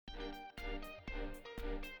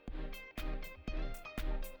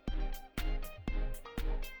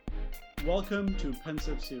Welcome to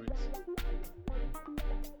Pensive Series.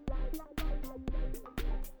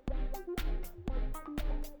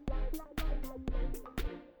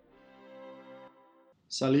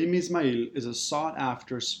 Salim Ismail is a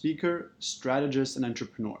sought-after speaker, strategist, and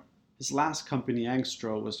entrepreneur. His last company,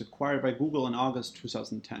 Angstro, was acquired by Google in August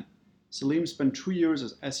 2010. Salim spent 2 years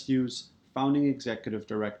as SU's founding executive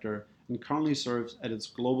director and currently serves as its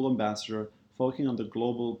global ambassador, focusing on the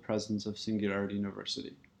global presence of Singularity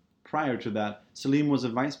University. Prior to that, Salim was a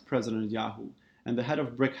vice president at Yahoo and the head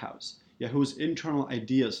of Brickhouse, Yahoo's internal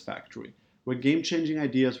ideas factory, where game-changing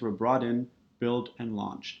ideas were brought in, built, and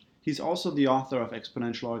launched. He's also the author of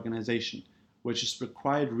Exponential Organization, which is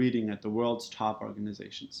required reading at the world's top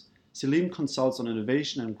organizations. Salim consults on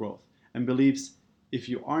innovation and growth and believes if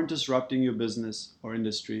you aren't disrupting your business or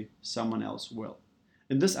industry, someone else will.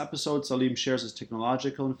 In this episode, Salim shares his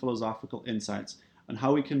technological and philosophical insights on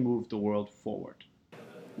how we can move the world forward.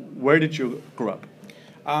 Where did you grow up?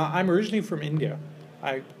 I'm originally from India.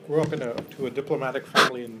 I grew up to a diplomatic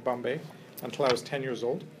family in Bombay until I was 10 years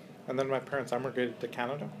old. And then my parents emigrated to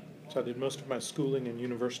Canada. So I did most of my schooling and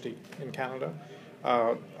university in Canada.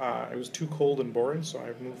 It was too cold and boring, so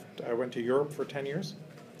I went to Europe for 10 years.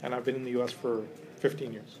 And I've been in the U.S. for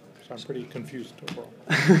 15 years. So I'm pretty confused overall.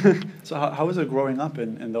 So how was it growing up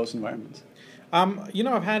in those environments?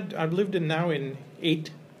 I've lived in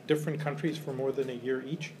 8 different countries for more than a year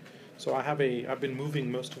each. So I've been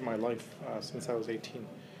moving most of my life since I was 18.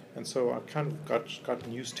 And so I've kind of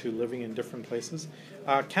gotten used to living in different places.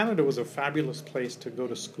 Canada was a fabulous place to go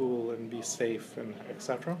to school and be safe and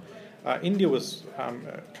etc. India was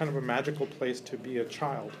kind of a magical place to be a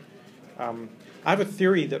child. I have a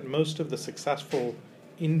theory that most of the successful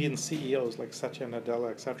Indian CEOs like Satya Nadella,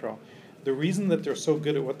 etc., the reason that they're so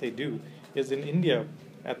good at what they do is in India,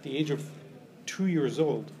 at the age of 2 years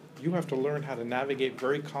old, you have to learn how to navigate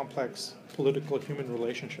very complex political human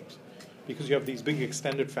relationships because you have these big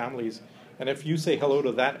extended families. And if you say hello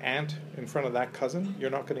to that aunt in front of that cousin,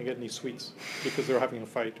 you're not going to get any sweets because they're having a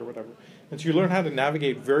fight or whatever. And so you learn how to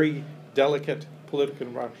navigate very delicate political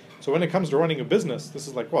environment. So when it comes to running a business, this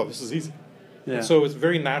is like, well, this is easy. Yeah. And so it's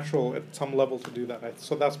very natural at some level to do that.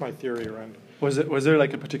 So that's my theory around it. Was there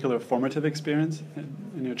like a particular formative experience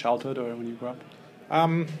in your childhood or when you grew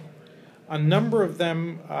up? A number of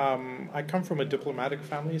them, I come from a diplomatic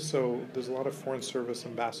family, so there's a lot of foreign service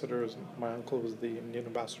ambassadors. My uncle was the Indian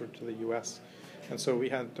ambassador to the U.S., and so we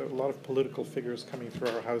had a lot of political figures coming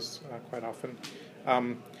through our house quite often.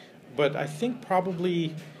 But I think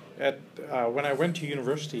probably when I went to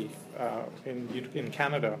university in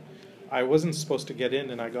Canada, I wasn't supposed to get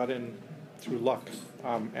in, and I got in through luck.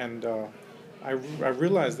 I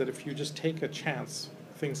realized that if you just take a chance,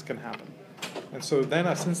 things can happen. And so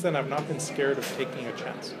since then, I've not been scared of taking a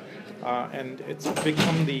chance. And it's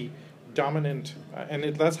become the dominant,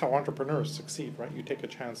 that's how entrepreneurs succeed, right? You take a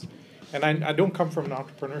chance. And I don't come from an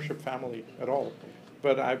entrepreneurship family at all,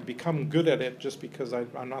 but I've become good at it just because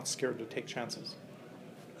I'm not scared to take chances.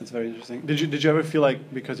 That's very interesting. Did you ever feel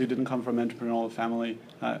like because you didn't come from an entrepreneurial family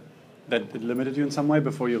that it limited you in some way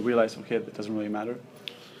before you realized, okay, that doesn't really matter?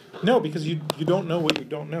 No, because you don't know what you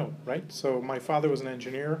don't know, right? So my father was an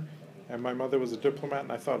engineer, and my mother was a diplomat,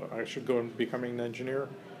 and I thought I should go and becoming an engineer.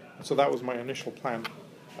 So that was my initial plan.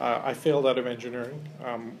 I failed out of engineering.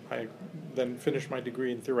 I then finished my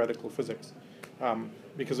degree in theoretical physics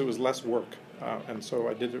because it was less work, and so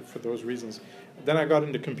I did it for those reasons. Then I got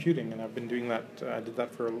into computing, and I've been doing that. I did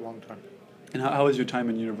that for a long time. And how was your time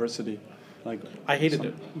in university? I hated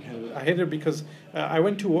it. I hated it because I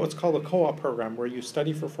went to what's called a co-op program where you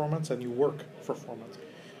study for 4 months and you work for 4 months.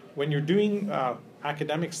 When you're doing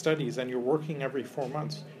academic studies and you're working every 4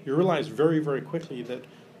 months, you realize very, very quickly that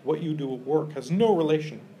what you do at work has no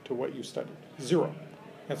relation to what you studied, zero.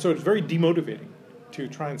 And so it's very demotivating to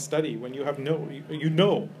try and study when you have you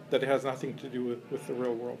know that it has nothing to do with the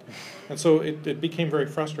real world. And so it became very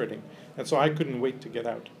frustrating. And so I couldn't wait to get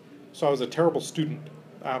out. So I was a terrible student,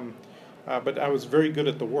 but I was very good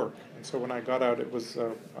at the work. And so when I got out, it was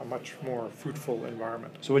a much more fruitful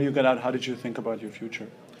environment. So when you got out, how did you think about your future?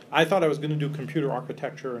 I thought I was going to do computer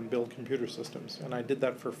architecture and build computer systems, and I did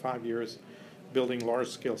that for 5 years, building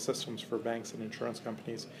large-scale systems for banks and insurance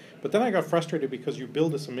companies. But then I got frustrated because you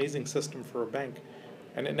build this amazing system for a bank,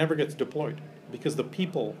 and it never gets deployed because the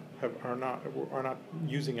people are not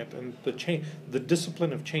using it, and the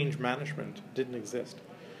discipline of change management didn't exist.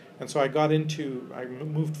 And so I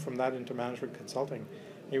moved from that into management consulting.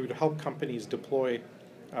 It would help companies deploy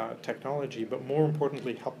technology, but more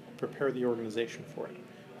importantly, help prepare the organization for it.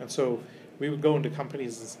 And so we would go into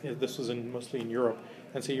companies, this was mostly in Europe,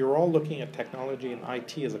 and say you're all looking at technology and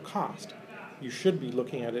IT as a cost, you should be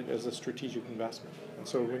looking at it as a strategic investment. And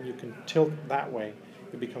so when you can tilt that way,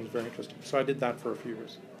 it becomes very interesting. So I did that for a few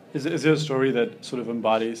years. Is there a story that sort of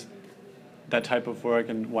embodies that type of work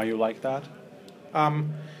and why you like that?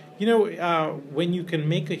 When you can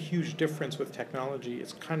make a huge difference with technology,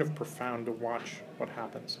 it's kind of profound to watch what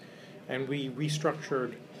happens. And we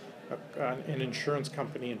restructured an insurance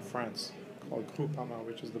company in France called Groupama,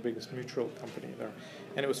 which is the biggest mutual company there.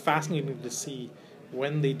 And it was fascinating to see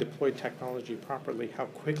when they deployed technology properly, how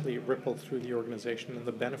quickly it rippled through the organization and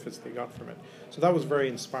the benefits they got from it. So that was very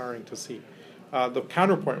inspiring to see. The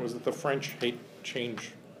counterpoint was that the French hate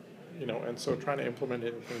change, and so trying to implement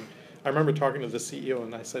it. I remember talking to the CEO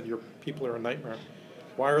and I said, "Your people are a nightmare.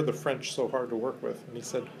 Why are the French so hard to work with?" And he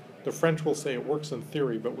said, "The French will say it works in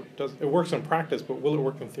theory, but it works in practice, but will it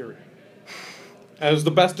work in theory?" And it was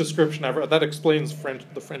the best description ever. That explains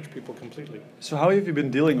the French people completely. So how have you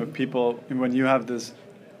been dealing with people when you have this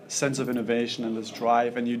sense of innovation and this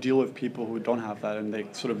drive, and you deal with people who don't have that, and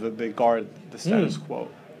they guard the status quo?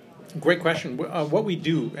 Great question. What we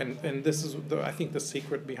do, and this is I think the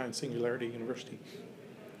secret behind Singularity University,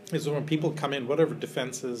 is when people come in, whatever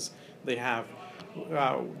defenses they have,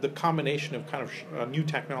 the combination of kind of new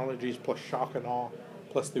technologies plus shock and awe,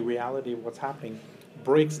 plus the reality of what's happening,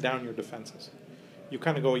 breaks down your defenses. You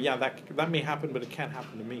kind of go, yeah, that may happen, but it can't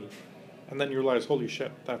happen to me. And then you realize, holy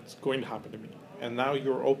shit, that's going to happen to me. And now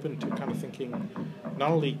you're open to kind of thinking, not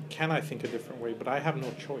only can I think a different way, but I have no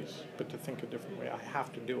choice but to think a different way. I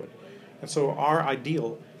have to do it. And so our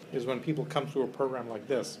ideal is when people come through a program like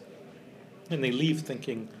this, and they leave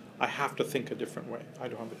thinking, I have to think a different way. I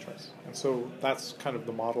don't have a choice. And so that's kind of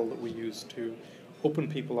the model that we use to open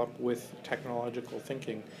people up with technological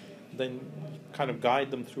thinking, then kind of guide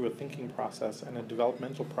them through a thinking process and a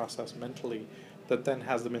developmental process mentally that then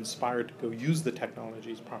has them inspired to go use the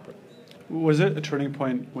technologies properly. Was it a turning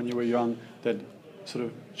point when you were young that sort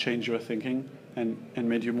of changed your thinking and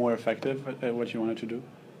made you more effective at what you wanted to do?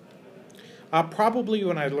 Probably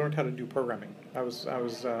when I learned how to do programming. I was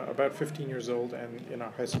about 15 years old, and in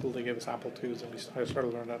our high school they gave us Apple IIs, and I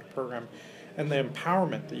started learning how to program. And the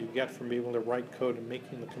empowerment that you get from being able to write code and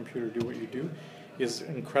making the computer do what you do is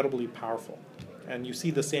incredibly powerful. And you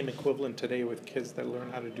see the same equivalent today with kids that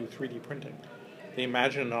learn how to do 3D printing. They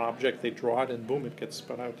imagine an object, they draw it, and boom, it gets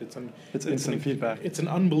spun out. It's instant feedback. It's an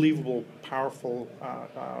unbelievable, powerful,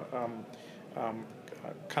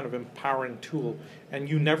 kind of empowering tool, and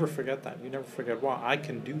you never forget that. You never forget, wow, I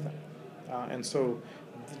can do that. And so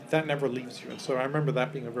that never leaves you. And so I remember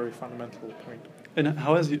that being a very fundamental point. And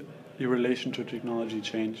how has your relation to technology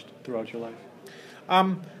changed throughout your life?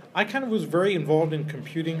 I kind of was very involved in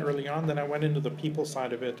computing early on. Then I went into the people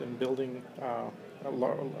side of it and building,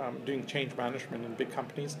 doing change management in big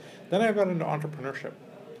companies. Then I got into entrepreneurship.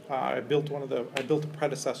 I built a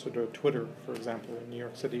predecessor to Twitter, for example, in New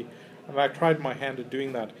York City, and I tried my hand at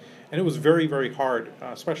doing that. And it was very, very hard,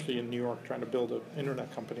 especially in New York, trying to build an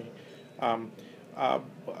internet company.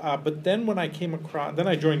 But then when I came across, then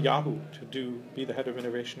I joined Yahoo to be the head of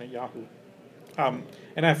innovation at Yahoo.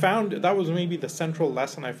 And I found that was maybe the central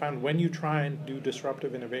lesson. I found when you try and do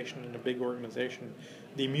disruptive innovation in a big organization,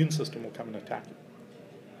 the immune system will come and attack you.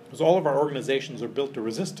 Because all of our organizations are built to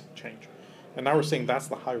resist change. And now we're saying that's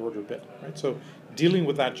the high order bit, right? So dealing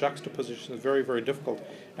with that juxtaposition is very, very difficult.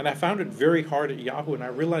 And I found it very hard at Yahoo, and I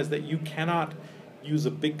realized that you cannot use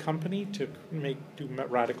a big company to do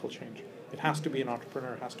radical change. It has to be an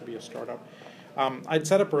entrepreneur, it has to be a startup. I'd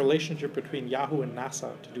set up a relationship between Yahoo and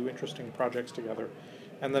NASA to do interesting projects together.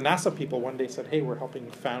 And the NASA people one day said, hey, we're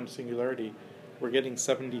helping found Singularity. We're getting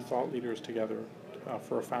 70 thought leaders together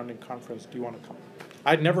for a founding conference. Do you want to come?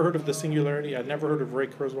 I'd never heard of the Singularity. I'd never heard of Ray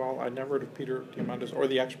Kurzweil. I'd never heard of Peter Diamandis or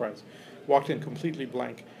the X Prize. Walked in completely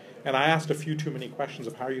blank. And I asked a few too many questions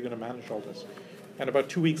of how are you going to manage all this? And about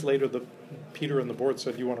 2 weeks later, Peter and the board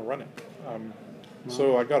said, you want to run it?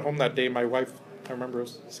 So I got home that day. My wife, I remember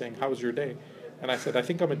saying, how was your day? And I said, I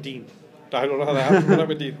think I'm a dean. I don't know how that happened, but I'm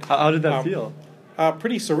a dean. How did that feel?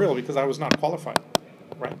 Pretty surreal because I was not qualified,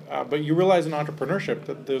 right? But you realize in entrepreneurship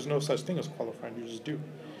that there's no such thing as qualified. You just do.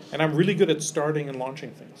 And I'm really good at starting and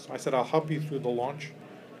launching things. So I said, I'll help you through the launch.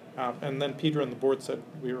 And then Peter and the board said,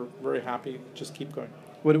 we were very happy. Just keep going.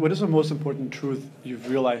 What is the most important truth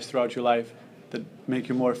you've realized throughout your life that make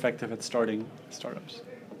you more effective at starting startups?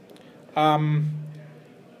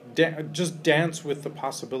 Just dance with the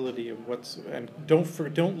possibility of and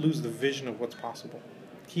don't lose the vision of what's possible.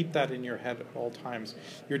 Keep that in your head at all times.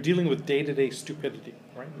 You're dealing with day-to-day stupidity,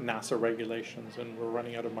 right? NASA regulations, and we're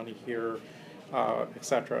running out of money here,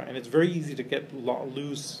 etc. And it's very easy to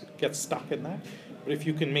get stuck in that. But if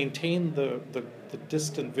you can maintain the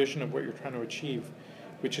distant vision of what you're trying to achieve,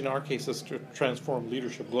 which in our case is to transform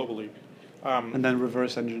leadership globally. And then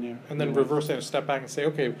reverse engineer. And then reverse and step back and say,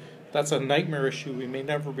 okay, that's a nightmare issue. We may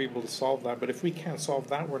never be able to solve that, but if we can't solve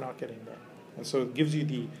that, we're not getting there. And so it gives you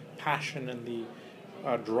the passion and the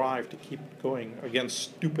drive to keep going against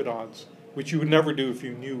stupid odds, which you would never do if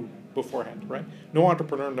you knew beforehand, right? No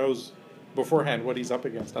entrepreneur knows beforehand what he's up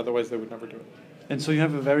against. Otherwise, they would never do it. And so you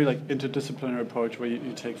have a very interdisciplinary approach where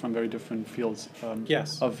you take from very different fields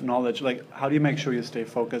Yes. of knowledge. Like, how do you make sure you stay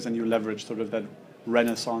focused and you leverage sort of that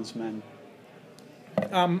Renaissance man?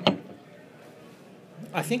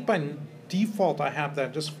 I think by default I have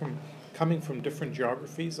that just from coming from different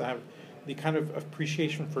geographies. I have the kind of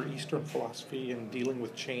appreciation for Eastern philosophy and dealing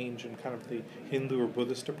with change and kind of the Hindu or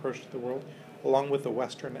Buddhist approach to the world, along with the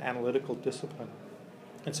Western analytical discipline.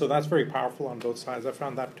 And so that's very powerful on both sides. I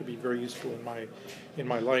found that to be very useful in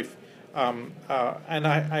my life. And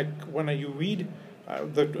when you read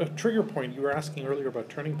the trigger point you were asking earlier about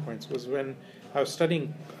turning points was when I was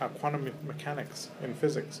studying quantum mechanics in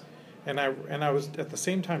physics, and I was at the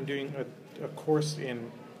same time doing a course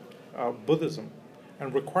in Buddhism,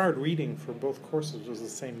 and required reading for both courses was the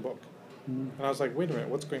same book. And I was like, wait a minute,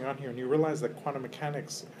 what's going on here? And you realize that quantum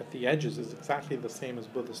mechanics at the edges is exactly the same as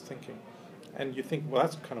Buddhist thinking. And you think, well,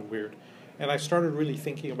 that's kind of weird. And I started really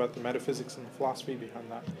thinking about the metaphysics and the philosophy behind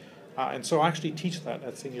that. And so I actually teach that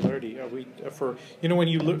at Singularity. When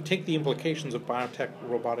you take the implications of biotech,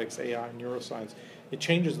 robotics, AI, neuroscience, it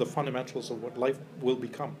changes the fundamentals of what life will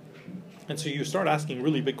become. And so you start asking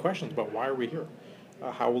really big questions about why are we here?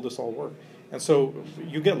 How will this all work? And so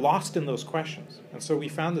you get lost in those questions. And so we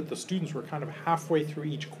found that the students were kind of halfway through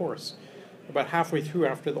each course. About halfway through,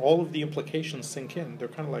 after all of the implications sink in, they're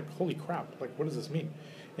kind of like, holy crap, like, what does this mean?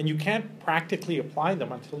 And you can't practically apply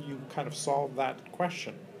them until you kind of solve that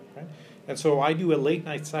question. Right? And so I do a late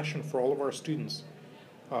night session for all of our students,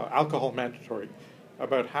 alcohol mandatory,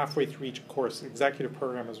 about halfway through each course, executive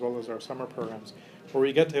program as well as our summer programs, where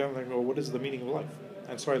we get to them and go, what is the meaning of life?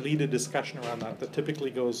 And so I lead a discussion around that typically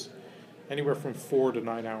goes anywhere from 4 to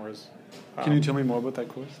 9 hours. Can you tell me more about that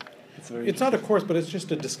course? It's not a course, but it's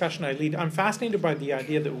just a discussion I lead. I'm fascinated by the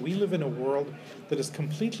idea that we live in a world that is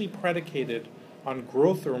completely predicated on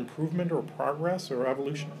growth or improvement or progress or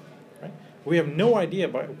evolution. Right? We have no idea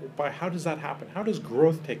by how does that happen? How does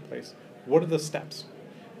growth take place? What are the steps?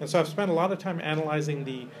 And so I've spent a lot of time analyzing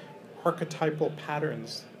the archetypal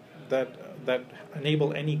patterns that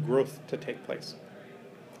enable any growth to take place.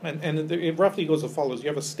 And it roughly goes as follows. You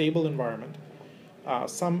have a stable environment.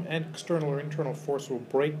 Some external or internal force will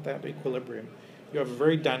break that equilibrium. You have a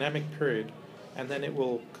very dynamic period, and then it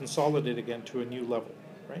will consolidate again to a new level.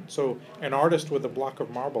 Right? So an artist with a block of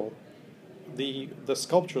marble, the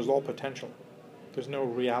sculpture is all potential. There's no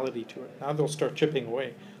reality to it. Now they'll start chipping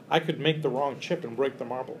away. I could make the wrong chip and break the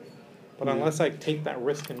marble. But unless I take that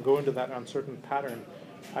risk and go into that uncertain pattern,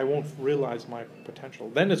 I won't realize my potential.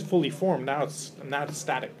 Then it's fully formed. Now it's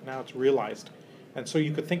static. Now it's realized. And so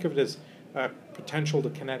you could think of it as potential to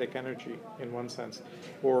kinetic energy in one sense,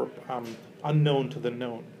 or unknown to the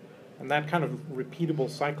known. And that kind of repeatable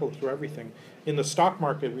cycle through everything. In the stock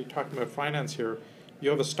market, we're talking about finance here, you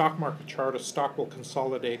have a stock market chart, a stock will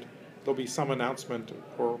consolidate, there'll be some announcement,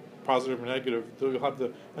 or positive or negative, you'll have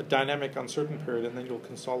a dynamic uncertain period, and then you'll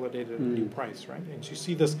consolidate at a new price, right? And so you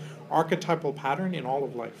see this archetypal pattern in all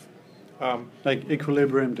of life. Like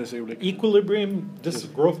equilibrium, disequilibrium. Equilibrium,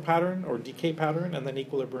 growth pattern or decay pattern, and then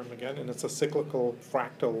equilibrium again, and it's a cyclical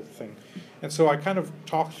fractal thing. And so I kind of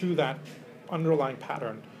talk through that underlying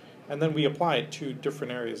pattern, and then we apply it to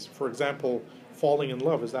different areas. For example, falling in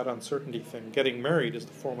love is that uncertainty thing. Getting married is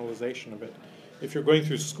the formalization of it. If you're going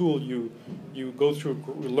through school, you go through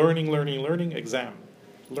learning, exam.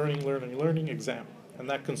 Learning, exam. And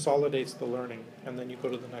that consolidates the learning, and then you go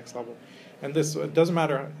to the next level. And this doesn't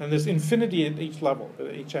matter, and there's infinity at each level,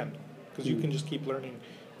 at each end, because you can just keep learning.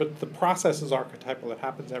 But the process is archetypal, it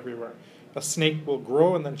happens everywhere. A snake will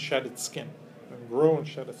grow and then shed its skin, and grow and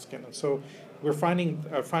shed its skin. And so we're finding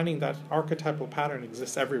that archetypal pattern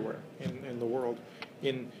exists everywhere in the world,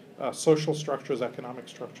 in social structures, economic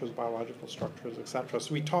structures, biological structures, etc.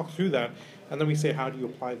 So we talk through that, and then we say, how do you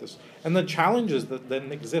apply this? And the challenges that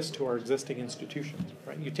then exist to our existing institutions,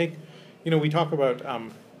 right? We talk about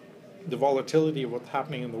the volatility of what's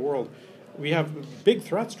happening in the world. We have big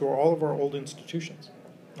threats to all of our old institutions.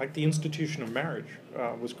 Like the institution of marriage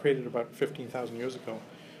was created about 15,000 years ago.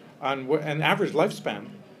 And an average lifespan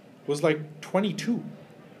was like 22.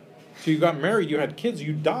 So you got married, you had kids,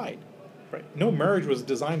 you died. Right? No marriage was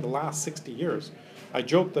designed to last 60 years. I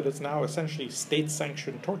joke that it's now essentially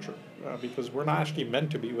state-sanctioned torture because we're not actually meant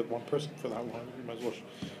to be with one person for that long. You might as well.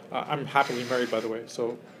 I'm happily married, by the way,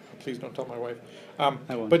 so Please don't tell my wife. I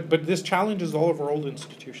won't. But this challenges all of our old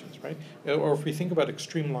institutions, right? Or if we think about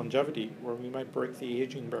extreme longevity, where we might break the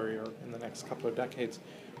aging barrier in the next couple of decades,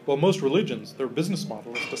 well, most religions, their business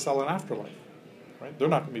model is to sell an afterlife, right? They're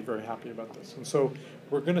not going to be very happy about this. And so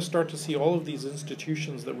we're going to start to see all of these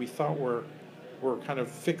institutions that we thought were kind of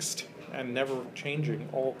fixed and never changing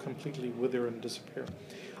all completely wither and disappear.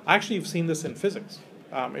 I actually have seen this in physics.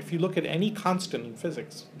 If you look at any constant in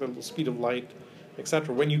physics, the speed of light,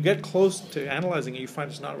 etc., when you get close to analyzing it, you find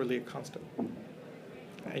it's not really a constant.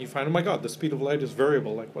 And you find, oh my God, the speed of light is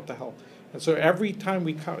variable, like what the hell? And so every time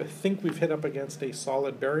we think we've hit up against a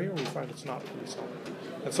solid barrier, we find it's not really solid.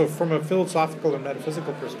 And so from a philosophical and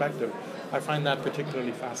metaphysical perspective, I find that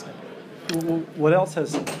particularly fascinating. What else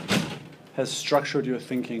has structured your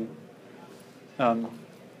thinking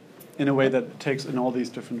in a way that takes in all these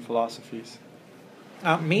different philosophies?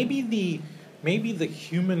 Maybe the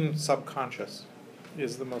human subconscious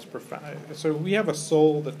is the most profound. So we have a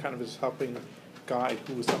soul that kind of is helping guide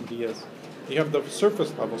who somebody is. You have the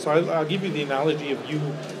surface level. So I'll give you the analogy of you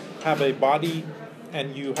have a body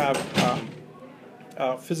and you have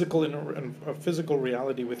a physical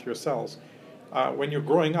reality with your cells. When you're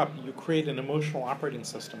growing up, you create an emotional operating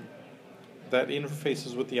system that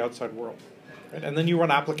interfaces with the outside world. Right? And then you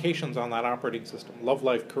run applications on that operating system: love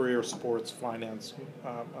life, career, sports, finance,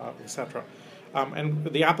 etc. And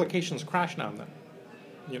the applications crash now and then.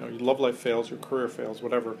 You know, your love life fails, your career fails,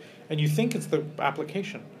 whatever. And you think it's the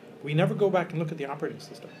application. We never go back and look at the operating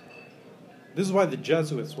system. This is why the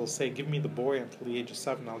Jesuits will say, give me the boy until the age of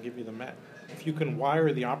 7, I'll give you the man. If you can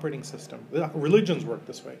wire the operating system, religions work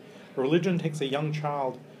this way. A religion takes a young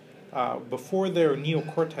child before their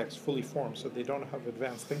neocortex fully forms, so they don't have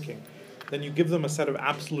advanced thinking. Then you give them a set of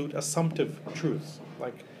absolute assumptive truths,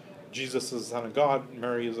 like Jesus is the Son of God,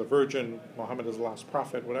 Mary is a virgin, Muhammad is the last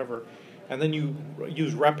prophet, whatever. And then you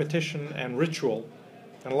use repetition and ritual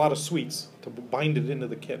and a lot of sweets to bind it into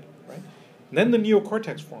the kid, right? And then the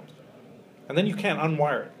neocortex forms. And then you can't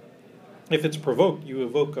unwire it. If it's provoked, you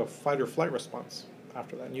evoke a fight or flight response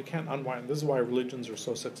after that, and you can't unwire it. This is why religions are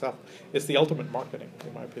so successful. It's the ultimate marketing,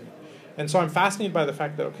 in my opinion. And so I'm fascinated by the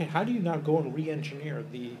fact that, okay, how do you now go and re-engineer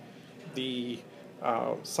the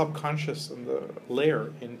subconscious and the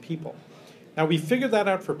layer in people? Now, we figured that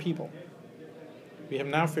out for people. We have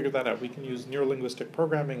now figured that out. We can use neurolinguistic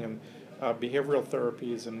programming and behavioral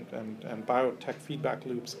therapies and biotech feedback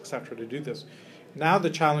loops, etc., to do this. Now the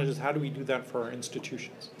challenge is, how do we do that for our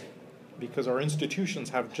institutions? Because our institutions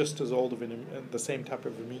have just as old of the same type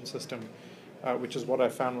of immune system, which is what I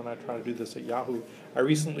found when I tried to do this at Yahoo. I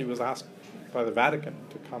recently was asked by the Vatican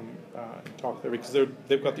to come and talk there, because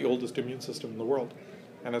they've got the oldest immune system in the world.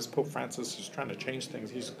 And as Pope Francis is trying to change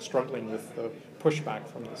things, he's struggling with the pushback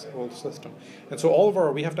from this old system. And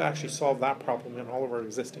so we have to actually solve that problem in all of our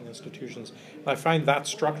existing institutions. And I find that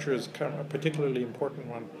structure is kind of a particularly important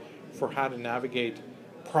one for how to navigate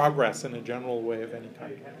progress in a general way of any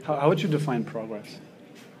kind. How would you define progress?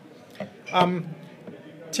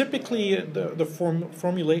 Typically, the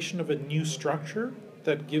formulation of a new structure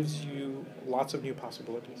that gives you lots of new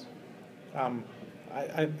possibilities.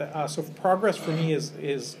 So progress for me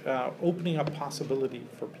is opening up possibility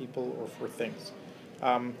for people or for things.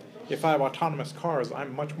 If I have autonomous cars,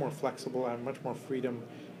 I'm much more flexible. I have much more freedom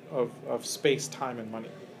of space, time, and money.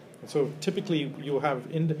 And so typically you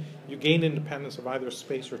gain independence of either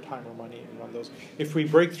space or time or money and run those. If we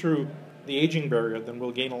break through the aging barrier, then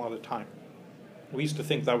we'll gain a lot of time. We used to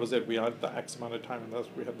think that was it. We had the X amount of time, and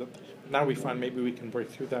we had now we find maybe we can break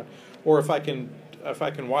through that. Or if I can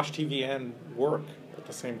watch TV and work at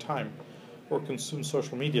the same time, or consume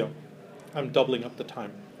social media, I'm doubling up the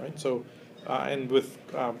time, right? So, and with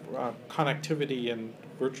connectivity and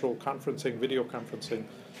virtual conferencing, video conferencing,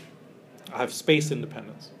 I have space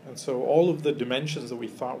independence. And so all of the dimensions that we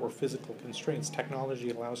thought were physical constraints, technology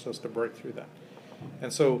allows us to break through that.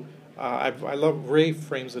 And so I love, Ray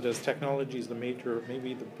frames it as technology is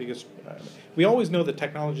maybe the biggest, we always know that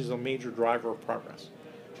technology is a major driver of progress.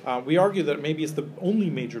 We argue that maybe it's the only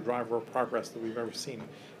major driver of progress that we've ever seen.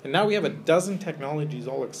 And now we have a dozen technologies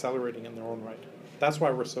all accelerating in their own right. That's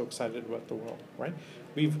why we're so excited about the world, right?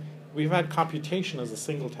 We've had computation as a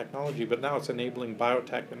single technology, but now it's enabling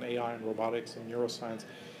biotech and AI and robotics and neuroscience.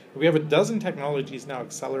 We have a dozen technologies now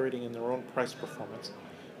accelerating in their own price performance.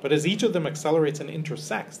 But as each of them accelerates and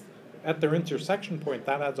intersects, at their intersection point,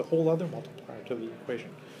 that adds a whole other multiplier to the equation.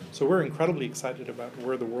 So we're incredibly excited about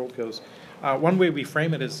where the world goes. One way we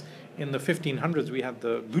frame it is, in the 1500s, we had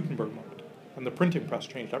the Gutenberg moment, and the printing press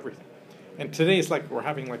changed everything. And today it's like we're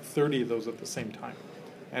having like 30 of those at the same time.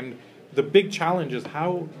 And the big challenge is,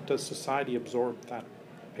 how does society absorb that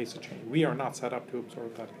pace of change. We are not set up to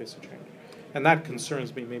absorb that pace of change. And that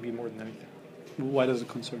concerns me maybe more than anything. Why does it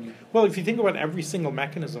concern you? Well, if you think about every single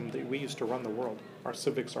mechanism that we use to run the world, our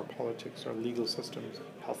civics, our politics, our legal systems,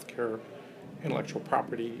 healthcare, intellectual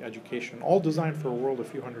property, education, all designed for a world a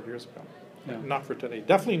few hundred years ago. Yeah. Not for today.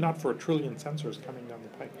 Definitely not for a trillion sensors coming down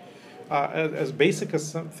the pike. As basic a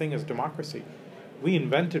thing as democracy, we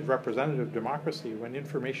invented representative democracy when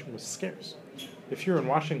information was scarce. If you're in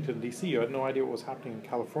Washington, D.C., you had no idea what was happening in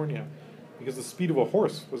California because the speed of a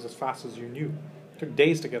horse was as fast as you knew. It took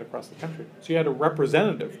days to get across the country. So you had a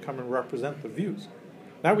representative come and represent the views.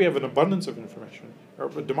 Now we have an abundance of information.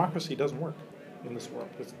 But democracy doesn't work in this world.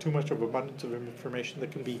 There's too much of abundance of information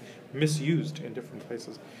that can be misused in different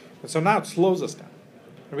places. And so now it slows us down.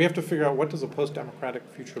 And we have to figure out, what does a post-democratic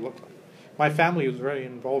future look like? My family was very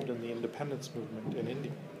involved in the independence movement in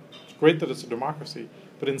India. It's great that it's a democracy,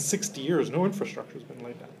 but in 60 years, no infrastructure has been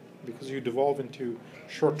laid down because you devolve into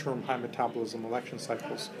short-term, high metabolism election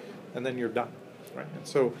cycles, and then you're done. Right? And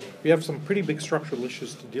so we have some pretty big structural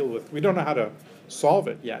issues to deal with. We don't know how to solve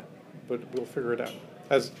it yet, but we'll figure it out.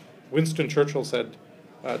 As Winston Churchill said,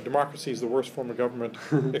 democracy is the worst form of government,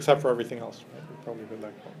 except for everything else. Right? We've probably been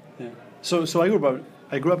that close. Yeah. So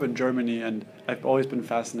I grew up in Germany, and I've always been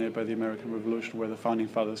fascinated by the American Revolution, where the founding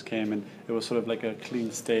fathers came, and it was sort of like a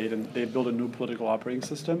clean state, and they built a new political operating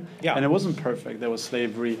system. Yeah. And it wasn't perfect. There was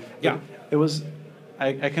slavery. Yeah. It was.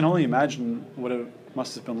 I can only imagine what it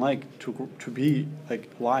must have been like to be like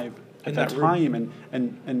alive at that time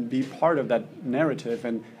and be part of that narrative,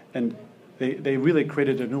 and they really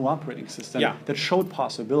created a new operating system that showed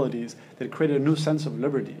possibilities, that created a new sense of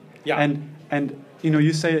liberty. Yeah. And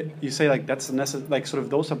you say like that's like sort of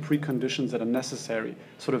those are preconditions that are necessary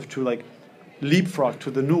sort of to like leapfrog to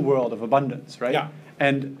the new world of abundance, right? Yeah.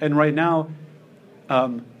 And right now,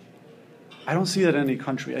 I don't see that in any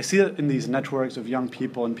country. I see it in these networks of young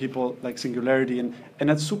people and people like Singularity, and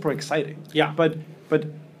that's super exciting. Yeah.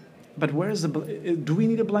 But where is do we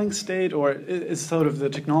need a blank state, or is sort of the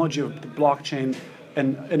technology of the blockchain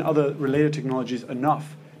and other related technologies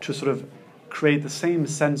enough to sort of create the same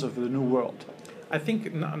sense of the new world? I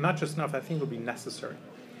think not just enough, I think it would be necessary.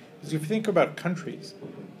 Because if you think about countries,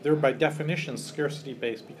 they're by definition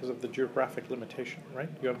scarcity-based because of the geographic limitation, right?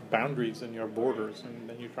 You have boundaries and you have borders, and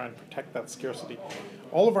then you try and protect that scarcity.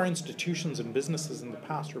 All of our institutions and businesses in the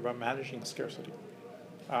past were about managing scarcity.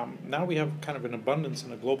 Now we have kind of an abundance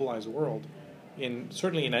in a globalized world.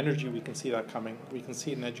 Certainly in energy, we can see that coming. We can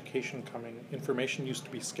see it in education coming. Information used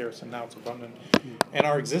to be scarce, and now it's abundant. And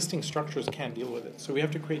our existing structures can't deal with it. So we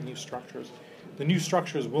have to create new structures. The new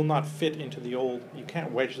structures will not fit into the old. You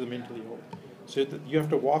can't wedge them into the old. So you have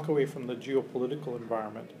to walk away from the geopolitical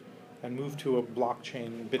environment and move to a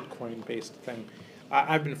blockchain, Bitcoin-based thing.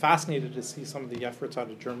 I've been fascinated to see some of the efforts out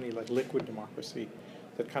of Germany, like liquid democracy,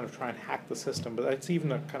 that kind of try and hack the system. But that's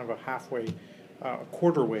even a kind of a halfway,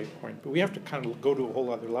 quarter-way point. But we have to kind of go to a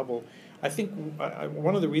whole other level. I think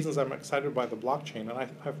one of the reasons I'm excited by the blockchain, and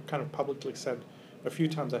I've kind of publicly said a few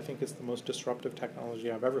times I think it's the most disruptive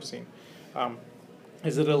technology I've ever seen,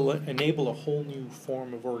 is it'll enable a whole new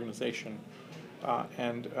form of organization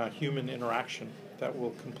and human interaction that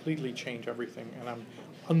will completely change everything. And I'm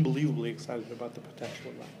unbelievably excited about the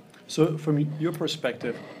potential of that. So from your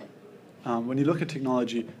perspective, when you look at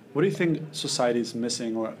technology, what do you think society is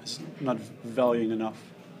missing or is not valuing enough?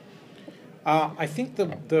 I think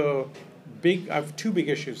I have two big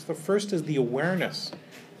issues. The first is the awareness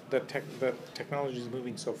that technology is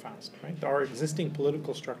moving so fast, right? Our existing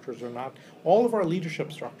political structures are not, all of our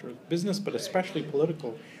leadership structures, business but especially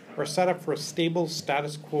political, are set up for a stable,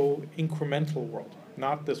 status quo, incremental world,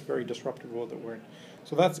 not this very disruptive world that we're in.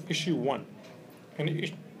 So that's issue one.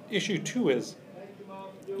 And issue two is,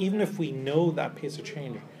 even if we know that pace of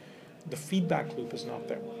change, the feedback loop is not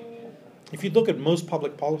there. If you look at most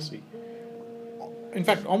public policy, in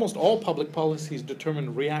fact, almost all public policy is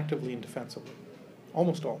determined reactively and defensively.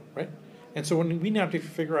 Almost all, right? And so when we now have to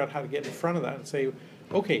figure out how to get in front of that and say,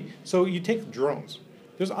 okay, so you take drones.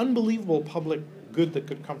 There's unbelievable public good that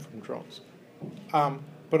could come from drones.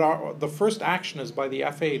 But the first action is by the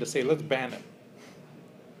FAA to say, let's ban it.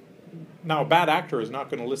 Now, a bad actor is not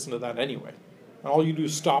going to listen to that anyway. And all you do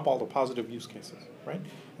is stop all the positive use cases, right?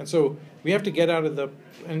 And so we have to get out of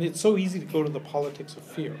and it's so easy to go to the politics of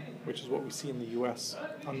fear, which is what we see in the U.S.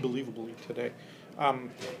 unbelievably today.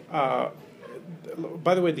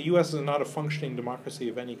 By the way, the U.S. is not a functioning democracy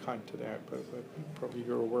of any kind today. Probably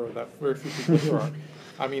you're aware of that. Very few people here are.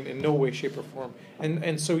 I mean, in no way, shape, or form.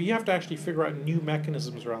 And so you have to actually figure out new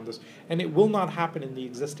mechanisms around this. And it will not happen in the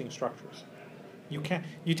existing structures.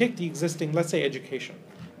 You take the existing, let's say education,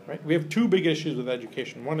 right? We have two big issues with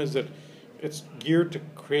education. One is that it's geared to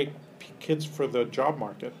create kids for the job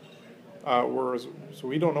market, whereas so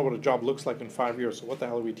we don't know what a job looks like in 5 years. So what the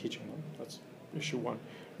hell are we teaching them? That's issue one.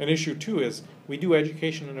 And issue two is we do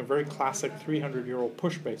education in a very classic 300-year-old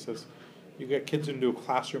push basis. You get kids into a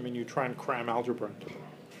classroom and you try and cram algebra into them.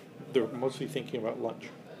 They're mostly thinking about lunch.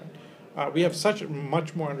 We have such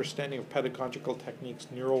much more understanding of pedagogical techniques,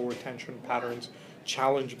 neural retention patterns,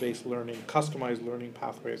 challenge-based learning, customized learning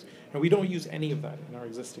pathways, and we don't use any of that in our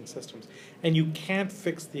existing systems. And you can't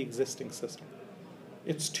fix the existing system.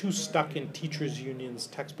 It's too stuck in teachers' unions,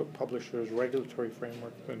 textbook publishers, regulatory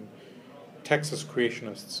frameworks, and Texas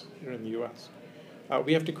creationists here in the U.S.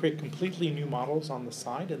 We have to create completely new models on the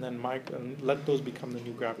side and then and let those become the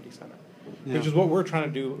new gravity center, which is what we're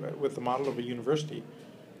trying to do with the model of a university.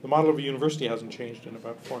 The model of a university hasn't changed in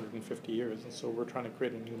about 450 years, and so we're trying to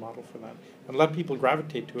create a new model for that and let people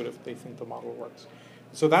gravitate to it if they think the model works.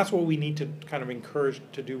 So that's what we need to kind of encourage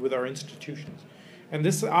to do with our institutions. And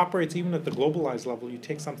this operates even at the globalized level. You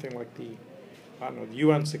take something like the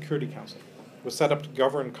UN Security Council. It was set up to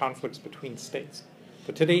govern conflicts between states.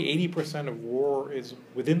 But today, 80% of war is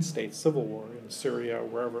within states, civil war in Syria or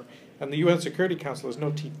wherever. And the UN Security Council has no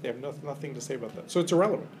teeth. They have nothing to say about that. So it's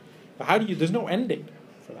irrelevant. But there's no end date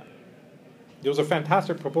for that. There was a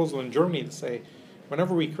fantastic proposal in Germany to say,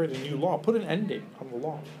 whenever we create a new law, put an end date on the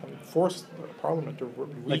law and force the parliament to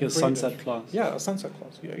like a sunset clause. Yeah, a sunset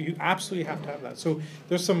clause. You absolutely have to have that. So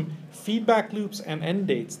there's some feedback loops and end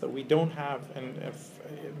dates that we don't have, and if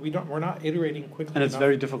we're not iterating quickly. And it's enough.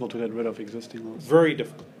 very difficult to get rid of existing laws. Very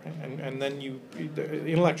difficult, right? And then the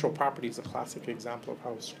intellectual property is a classic example of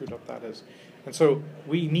how screwed up that is. And so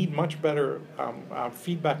we need much better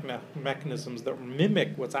feedback mechanisms that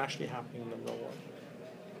mimic what's actually happening in the real world.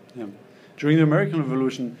 Yeah. During the American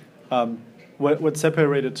Revolution, what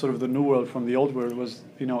separated sort of the New World from the Old World was,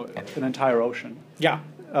 an entire ocean. Yeah.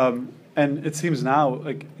 And it seems now,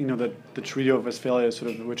 like, that the Treaty of Westphalia,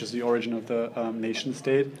 sort of, which is the origin of the nation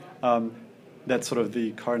state, that's sort of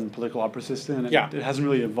the current political upper system, and it hasn't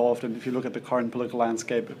really evolved. And if you look at the current political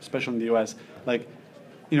landscape, especially in the U.S., like,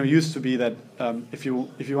 it used to be that if you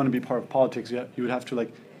want to be part of politics, you would have to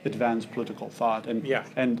like advance political thought,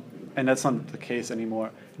 and that's not the case anymore.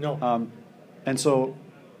 No. And so,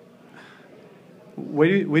 where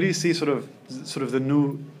do you see sort of the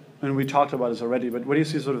new? And we talked about this already, but where do you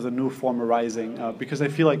see sort of the new form arising? Because I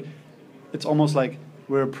feel like it's almost like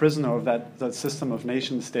we're a prisoner of that system of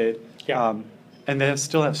nation state, and they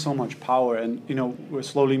still have so much power. And we're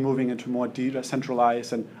slowly moving into more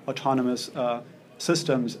decentralized and autonomous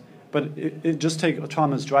systems. But it just take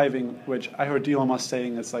autonomous driving, which I heard Elon Musk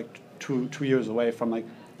saying it's like two years away from like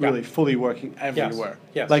really fully working everywhere.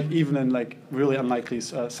 Yes. Like even in like really unlikely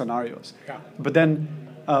scenarios. Yeah. But then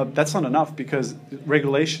that's not enough because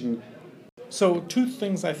regulation. So two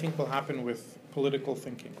things I think will happen with political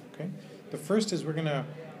thinking. Okay, the first is we're going to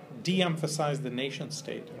de-emphasize the nation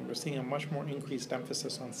state, and we're seeing a much more increased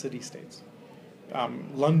emphasis on city-states.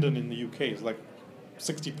 London in the UK is like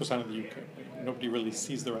 60% of the UK. Nobody really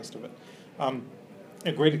sees the rest of it.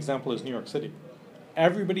 A great example is New York City.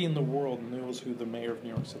 Everybody in the world knows who the mayor of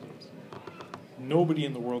New York City is. Nobody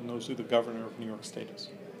in the world knows who the governor of New York State is.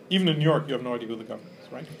 Even in New York, you have no idea who the governor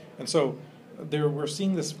is, right? And so we're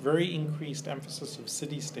seeing this very increased emphasis of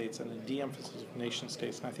city-states and a de-emphasis of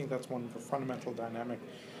nation-states, and I think that's one of the fundamental dynamic.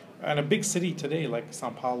 And a big city today, like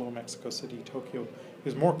Sao Paulo, Mexico City, Tokyo,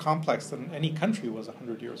 is more complex than any country was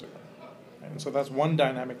 100 years ago. And so that's one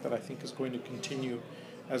dynamic that I think is going to continue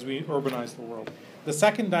as we urbanize the world. The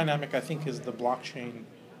second dynamic, I think, is the blockchain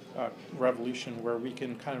revolution, where we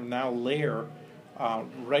can kind of now layer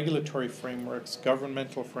regulatory frameworks,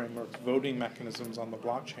 governmental frameworks, voting mechanisms on the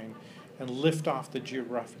blockchain, and lift off the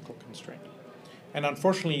geographical constraint. And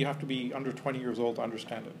unfortunately, you have to be under 20 years old to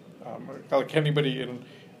understand it. Like anybody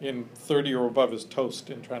in 30 or above is toast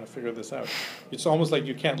in trying to figure this out. It's almost like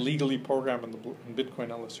you can't legally program in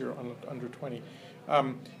Bitcoin unless you're under 20.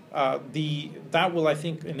 That will, I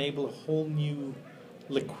think, enable a whole new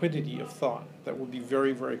liquidity of thought that will be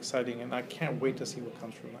very, very exciting, and I can't wait to see what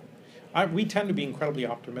comes from that. We tend to be incredibly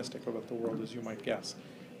optimistic about the world, as you might guess.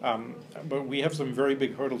 But we have some very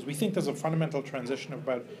big hurdles. We think there's a fundamental transition of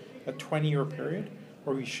about a 20-year period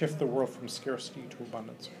where we shift the world from scarcity to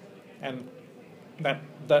abundance. And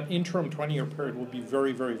that interim 20-year period will be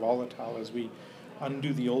very, very volatile as we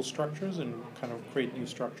undo the old structures and kind of create new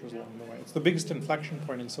structures along the way. It's the biggest inflection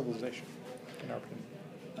point in civilization, in our opinion.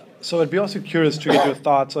 So I'd be also curious to get your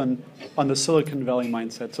thoughts on the Silicon Valley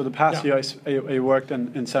mindset. So the past year I worked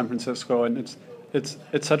in San Francisco, and it's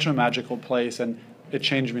such a magical place, and it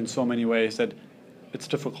changed me in so many ways that it's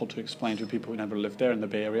difficult to explain to people who never lived there in the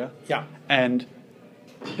Bay Area. Yeah. And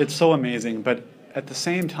it's so amazing. But at the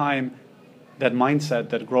same time, that mindset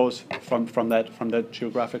that grows from that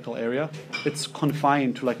geographical area, it's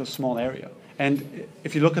confined to like a small area. And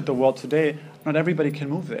if you look at the world today, not everybody can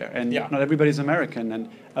move there, and not everybody's American, and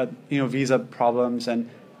visa problems, and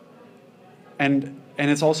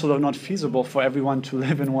it's also not feasible for everyone to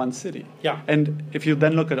live in one city. Yeah. And if you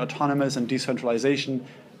then look at autonomous and decentralization,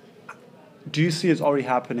 do you see it's already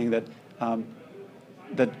happening that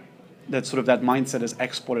that sort of that mindset is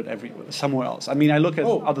exported somewhere else? I mean, I look at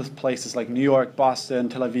other places like New York, Boston,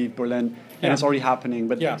 Tel Aviv, Berlin, and it's already happening.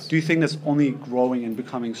 But do you think that's only growing and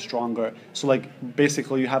becoming stronger? So like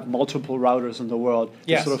basically you have multiple routers in the world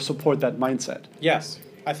to sort of support that mindset. Yes,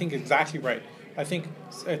 I think exactly right. I think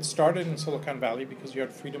it started in Silicon Valley because you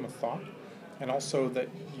had freedom of thought, and also that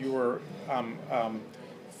you were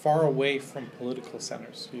far away from political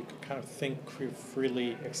centers. So you could kind of think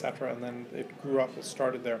freely, etc. And then it grew up, it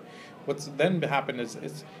started there. What's then happened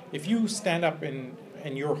is if you stand up in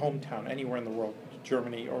your hometown, anywhere in the world,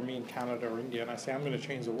 Germany or me in Canada or India, and I say, I'm going to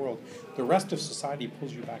change the world, the rest of society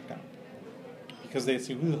pulls you back down. Because they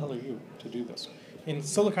say, who the hell are you to do this? In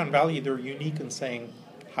Silicon Valley, they're unique in saying,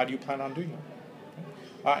 how do you plan on doing that?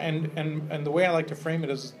 And the way I like to frame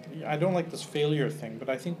it is, I don't like this failure thing, but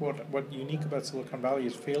I think what unique about Silicon Valley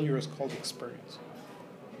is failure is called experience.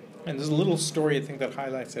 And there's a little story I think that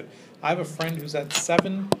highlights it. I have a friend who's had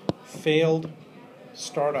 7 failed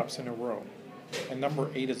startups in a row, and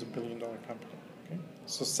number 8 is $1 billion company. Okay?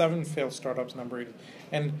 So 7 failed startups, number 8.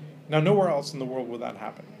 And now nowhere else in the world will that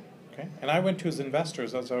happen. Okay? And I went to his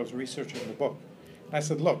investors as I was researching the book. And I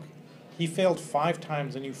said, look, he failed 5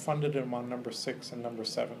 times and you funded him on number 6 and number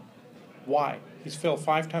 7. Why? He's failed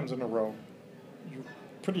 5 times in a row. You're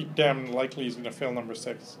pretty damn likely he's going to fail number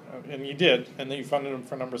 6. And he did. And then you funded him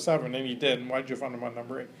for number 7 and he did. And why did you fund him on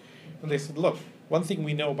number 8? And they said, look, one thing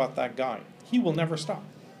we know about that guy, he will never stop.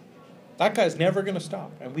 That guy's never going to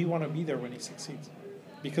stop. And we want to be there when he succeeds.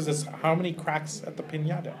 Because it's how many cracks at the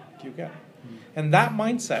piñata do you get? And that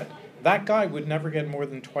mindset, that guy would never get more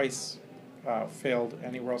than twice failed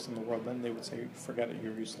anywhere else in the world. Then they would say, forget it,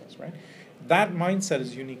 you're useless, right? That mindset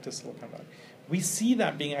is unique to Silicon Valley. We see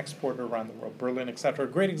that being exported around the world, Berlin, etc. A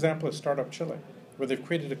great example is Startup Chile, where they've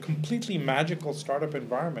created a completely magical startup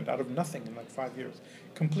environment out of nothing in like 5 years.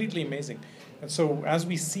 Completely amazing. And so as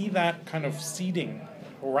we see that kind of seeding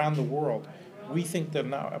around the world, we think that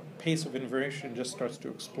now a pace of innovation just starts to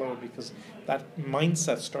explode because that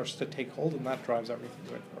mindset starts to take hold, and that drives everything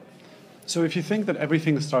going forward. So if you think that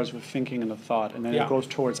everything starts with thinking and a thought, and then it goes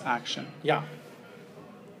towards action. Yeah.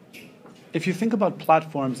 If you think about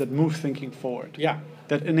platforms that move thinking forward,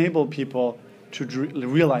 that enable people to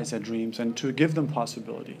realize their dreams and to give them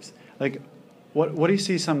possibilities, like what do you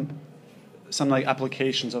see some like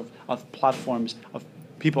applications of platforms of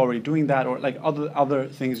people already doing that, or like other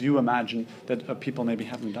things you imagine that people maybe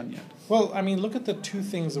haven't done yet? Well, I mean, look at the 2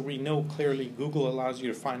 things that we know clearly. Google allows you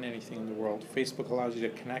to find anything in the world. Facebook allows you to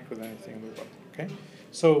connect with anything in the world. Okay,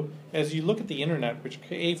 so as you look at the internet, which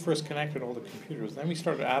first connected all the computers, then we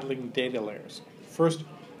started adding data layers. First,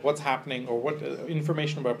 what's happening, or what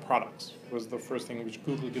information about products was the first thing which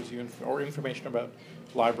Google gives you, or information about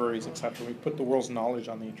libraries, etc. We put the world's knowledge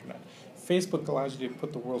on the internet. Facebook allows you to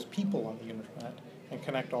put the world's people on the internet and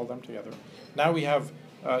connect all them together. Now we have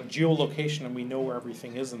geolocation, and we know where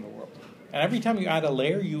everything is in the world. And every time you add a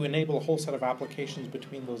layer, you enable a whole set of applications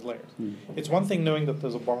between those layers. It's one thing knowing that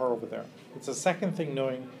there's a bar over there. It's a second thing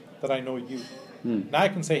knowing that I know you. Now I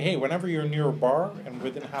can say, hey, whenever you're near a bar and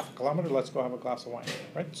within half a kilometer, let's go have a glass of wine,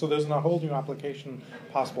 right? So there's a whole new application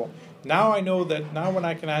possible. Now I know that when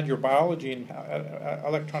I can add your biology and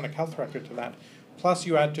electronic health record to that, plus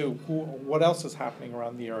you add to what else is happening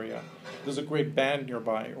around the area. There's a great band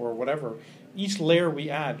nearby or whatever. Each layer we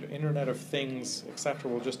add, Internet of Things,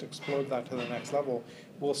 etc., will just explode that to the next level.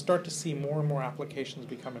 We'll start to see more and more applications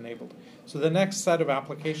become enabled. So the next set of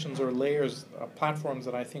applications or layers, platforms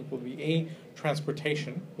that I think will be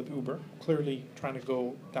transportation with Uber, clearly trying to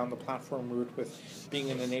go down the platform route with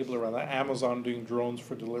being an enabler of that. Amazon doing drones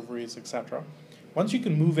for deliveries, etc. Once you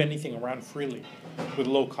can move anything around freely with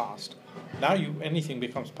low cost, now anything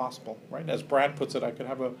becomes possible, right? As Brad puts it, I could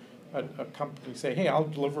have a company say, hey, I'll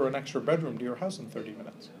deliver an extra bedroom to your house in 30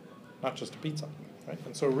 minutes, not just a pizza, right?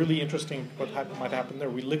 And so really interesting what might happen there.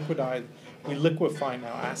 We liquefy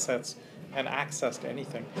now assets and access to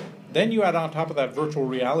anything. Then you add on top of that virtual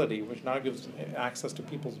reality, which now gives access to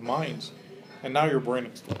people's minds, and now your brain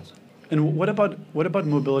explodes. And what about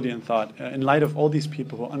mobility and thought? In light of all these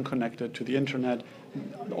people who are unconnected to the internet,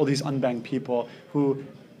 all these unbanked people who,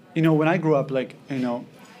 when I grew up,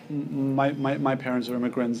 my parents are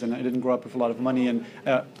immigrants, and I didn't grow up with a lot of money, and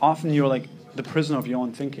often you're like the prison of your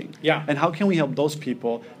own thinking. Yeah. And how can we help those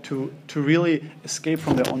people to really escape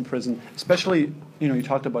from their own prison? Especially, you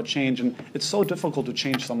talked about change, and it's so difficult to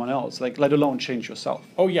change someone else, like let alone change yourself.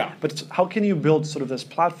 Oh yeah. But how can you build sort of this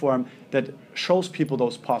platform that shows people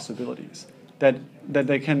those possibilities, that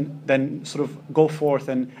they can then sort of go forth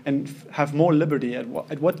and have more liberty at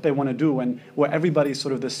what they want to do, and where everybody's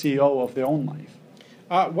sort of the CEO of their own life?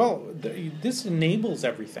 This enables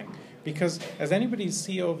everything. Because as anybody's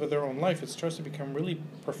CEO of their own life, it starts to become really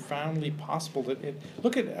profoundly possible.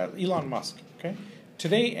 Look at Elon Musk. Okay,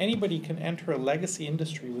 today anybody can enter a legacy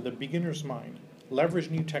industry with a beginner's mind, leverage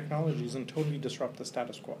new technologies, and totally disrupt the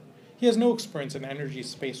status quo. He has no experience in energy,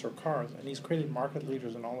 space, or cars, and he's created market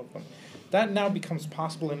leaders in all of them. That now becomes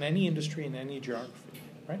possible in any industry, in any geography,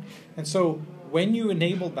 right? And so when you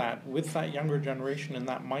enable that with that younger generation and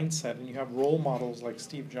that mindset, and you have role models like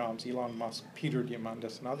Steve Jobs, Elon Musk, Peter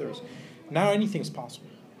Diamandis, and others, now anything's possible.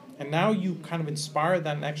 And now you kind of inspire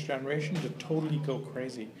that next generation to totally go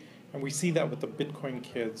crazy. And we see that with the Bitcoin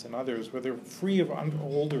kids and others, where they're free of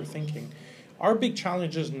older thinking. Our big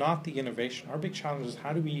challenge is not the innovation. Our big challenge is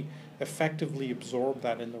how do we effectively absorb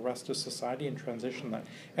that in the rest of society and transition that.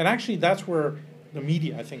 And actually that's where the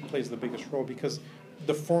media, I think, plays the biggest role, because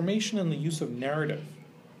the formation and the use of narrative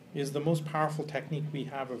is the most powerful technique we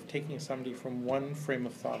have of taking somebody from one frame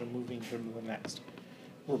of thought and moving them to the next.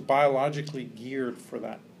 We're biologically geared for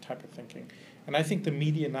that type of thinking. And I think the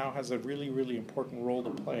media now has a really, really important role to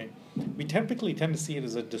play. We typically tend to see it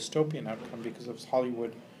as a dystopian outcome because of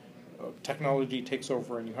Hollywood. Technology takes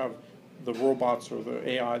over and you have the robots or the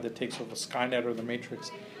AI that takes over, Skynet or the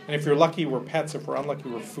Matrix. And if you're lucky, we're pets. If we're unlucky,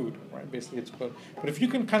 we're food, right? Basically, it's good. But if you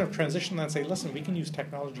can kind of transition that and say, listen, we can use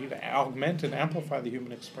technology to augment and amplify the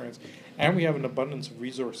human experience, and we have an abundance of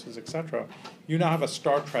resources, etc., you now have a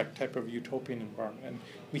Star Trek type of utopian environment. And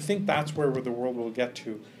we think that's where the world will get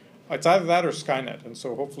to. It's either that or Skynet, and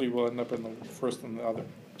so hopefully we'll end up in the first and the other.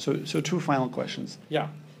 So two final questions. Yeah.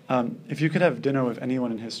 If you could have dinner with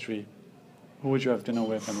anyone in history, who would you have dinner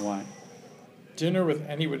with and why? Dinner with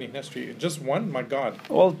anybody in history? Just one? My God.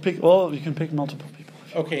 Well, you can pick multiple people.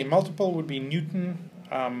 Okay, multiple would be Newton.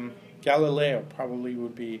 Galileo probably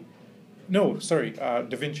would be... No, sorry, Da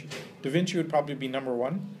Vinci. Da Vinci would probably be number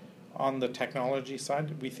one on the technology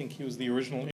side. We think he was the original